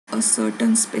a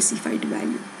certain specified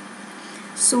value.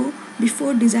 So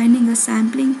before designing a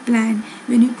sampling plan,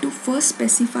 we need to first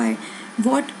specify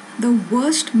what the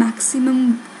worst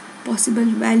maximum possible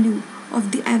value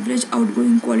of the average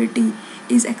outgoing quality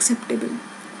is acceptable.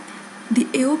 The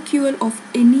AOQL of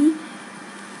any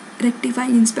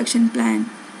rectifying inspection plan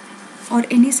or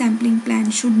any sampling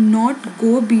plan should not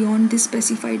go beyond this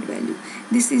specified value.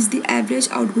 This is the average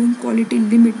outgoing quality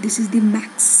limit. This is the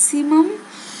maximum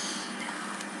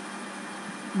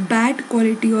bad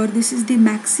quality, or this is the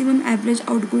maximum average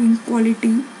outgoing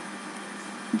quality,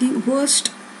 the worst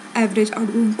average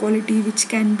outgoing quality which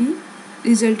can be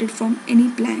resulted from any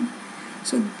plan.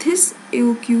 So this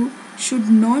AOQ should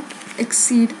not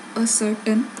exceed a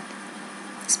certain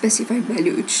specified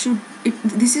value.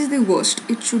 This is the worst.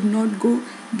 It should not go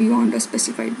beyond a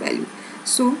specified value.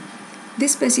 So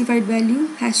this specified value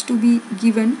has to be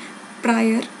given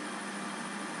prior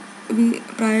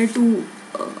to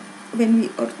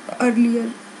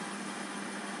earlier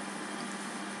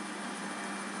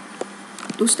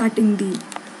to starting the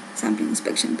sampling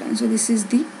inspection plan.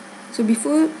 So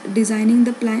before designing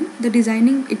the plan, the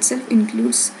designing itself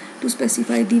includes to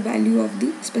specify the value of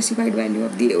the specified value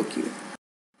of the AOQ.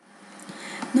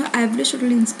 Now, average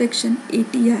total inspection,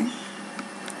 ATI.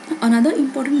 Another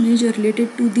important measure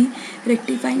related to the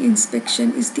rectifying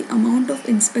inspection is the amount of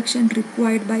inspection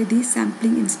required by the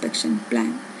sampling inspection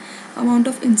plan. Amount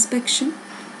of inspection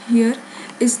here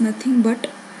is nothing but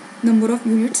number of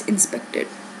units inspected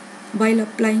while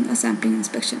applying a sampling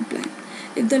inspection plan.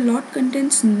 If the lot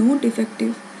contains no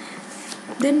defective,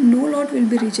 then no lot will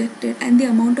be rejected, and the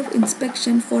amount of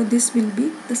inspection for this will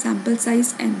be the sample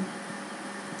size n,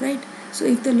 right? So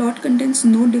if the lot contains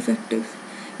no defective,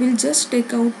 we'll just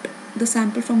take out the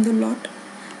sample from the lot.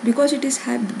 Because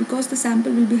the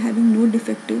sample will be having no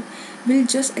defective, we'll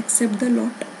just accept the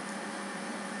lot.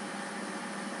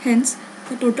 Hence,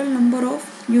 the total number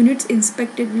of units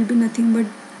inspected will be nothing but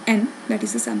n, that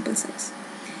is the sample size.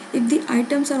 If the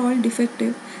items are all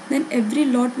defective, then every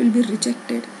lot will be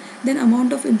rejected. Then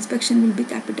amount of inspection will be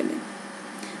capital N.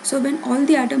 So when all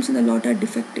the items in the lot are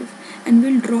defective, and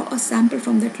we'll draw a sample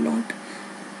from that lot,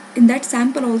 in that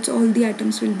sample also all the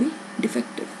items will be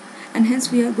defective, and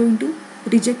hence we are going to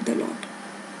reject the lot.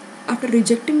 After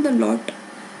rejecting the lot,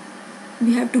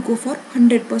 we have to go for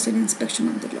 100% inspection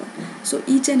of the lot. So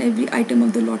each and every item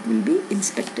of the lot will be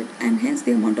inspected, and hence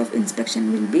the amount of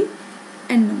inspection will be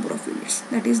n number of units,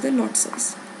 that is the lot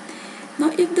size.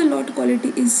 Now if the lot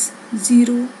quality is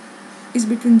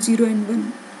between 0 and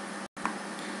 1,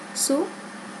 so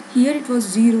here it was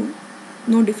 0,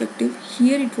 no defective,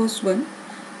 here it was 1,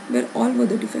 where all were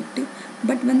the defective.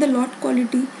 But when the lot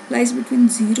quality lies between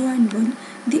 0 and 1,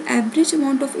 the average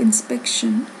amount of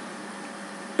inspection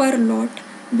per lot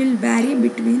will vary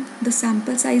between the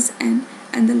sample size n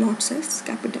and the lot size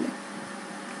capital N.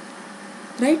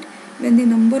 Right? When the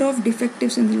number of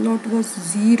defectives in the lot was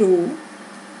 0,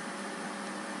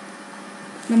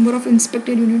 number of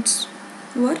inspected units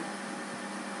were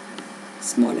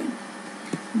small n.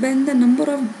 When the number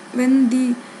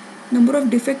of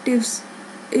defectives,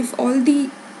 if all the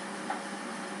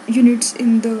units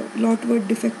in the lot were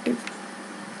defective,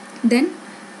 then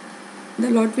the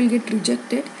lot will get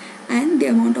rejected and the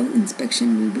amount of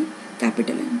inspection will be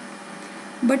capital N.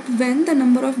 But when the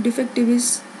number of defective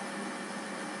is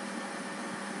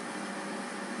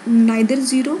neither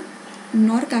 0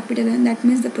 nor capital N, that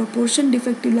means the proportion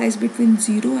defective lies between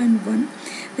 0 and 1,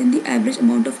 then the average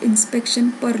amount of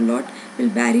inspection per lot will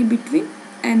vary between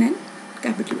n and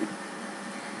capital N.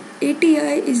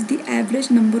 ATI is the average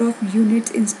number of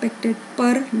units inspected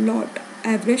per lot,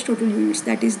 average total units,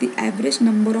 that is the average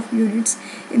number of units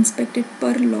inspected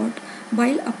per lot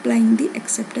while applying the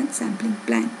acceptance sampling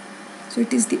plan. So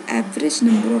it is the average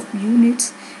number of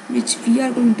units which we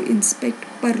are going to inspect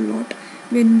per lot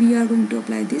when we are going to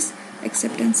apply this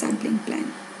acceptance sampling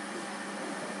plan.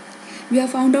 We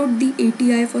have found out the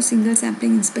ATI for single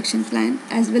sampling inspection plan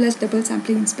as well as double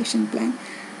sampling inspection plan.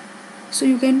 So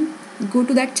you can go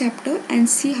to that chapter and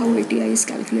see how ATI is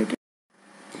calculated.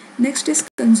 Next is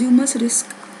consumer's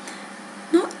risk.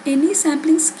 Now any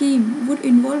sampling scheme would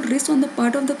involve risk on the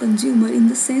part of the consumer in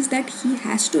the sense that he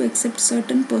has to accept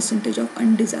certain percentage of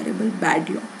undesirable bad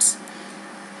lots.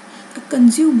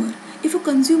 If a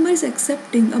consumer is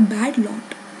accepting a bad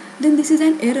lot, then this is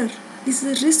an error. This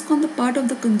is a risk on the part of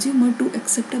the consumer to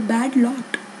accept a bad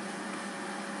lot.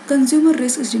 Consumer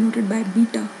risk is denoted by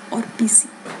beta or PC.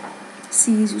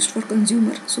 C is used for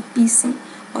consumer, so PC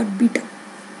or beta.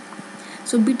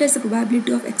 So beta is the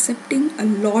probability of accepting a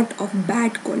lot of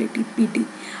bad quality, PT.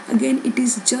 Again, it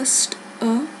is just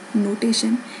a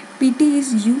notation. PT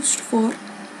is used for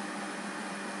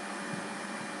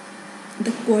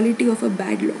the quality of a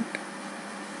bad lot.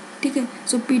 Okay?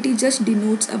 So PT just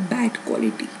denotes a bad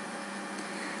quality,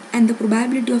 and the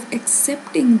probability of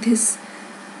accepting this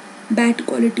bad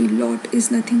quality lot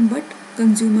is nothing but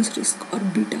consumer's risk or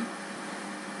beta.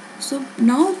 So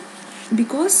now,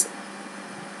 because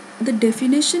the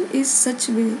definition is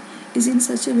in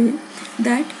such a way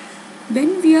that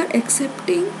when we are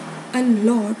accepting a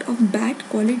lot of bad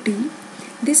quality,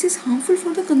 this is harmful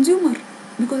for the consumer,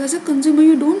 because as a consumer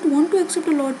you don't want to accept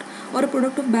a lot or a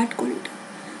product of bad quality.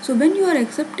 So when you are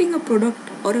accepting a product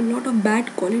or a lot of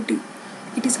bad quality,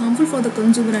 it is harmful for the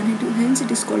consumer, and hence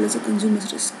it is called as a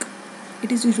consumer's risk.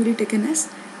 It is usually taken as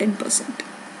 10%.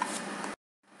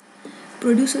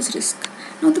 Producer's risk.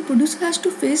 Now the producer has to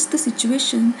face the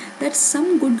situation that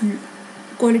some good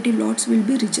quality lots will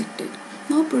be rejected.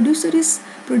 Now producer is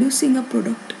producing a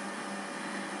product.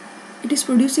 It is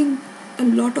producing a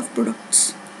lot of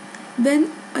products. When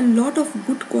a lot of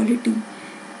good quality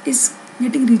is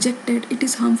getting rejected, it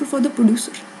is harmful for the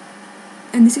producer,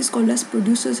 and this is called as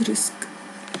producer's risk.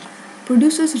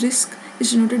 Producer's risk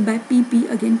is denoted by PP.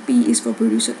 Again, P is for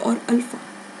producer, or alpha.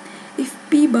 If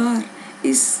P bar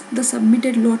is the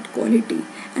submitted lot quality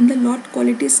and the lot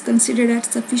quality is considered as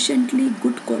sufficiently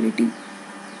good quality,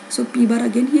 so P bar,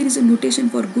 again here is a notation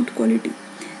for good quality,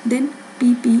 then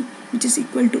PP, which is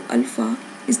equal to alpha,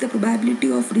 is the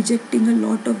probability of rejecting a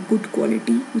lot of good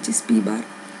quality, which is P bar.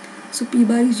 So P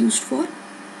bar is used for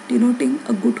denoting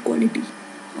a good quality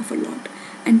of a lot,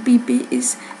 and PP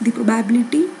is the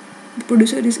probability, the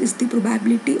producer is the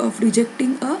probability of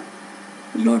rejecting a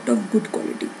lot of good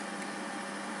quality.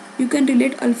 You can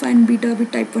relate alpha and beta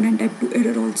with type 1 and type 2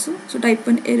 error also. So type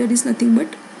 1 error is nothing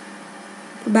but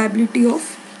probability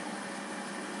of,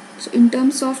 so in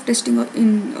terms of testing or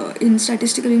in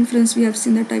statistical inference, we have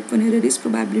seen that type 1 error is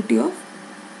probability of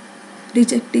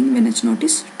rejecting when H0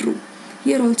 is true.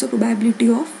 Here also probability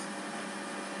of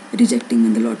rejecting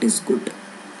when the lot is good,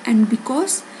 and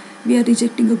because we are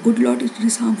rejecting a good lot, it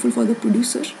is harmful for the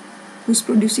producer who is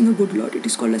producing a good lot. It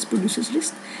is called as producer's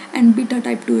risk. And beta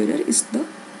type 2 error is the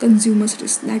consumer's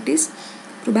risk, that is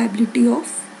probability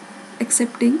of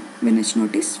accepting when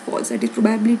H0 is false, that is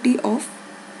probability of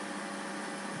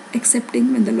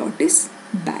accepting when the lot is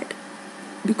bad.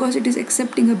 Because it is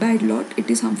accepting a bad lot, it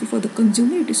is harmful for the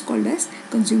consumer. It is called as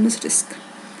consumer's risk.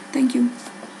 Thank you.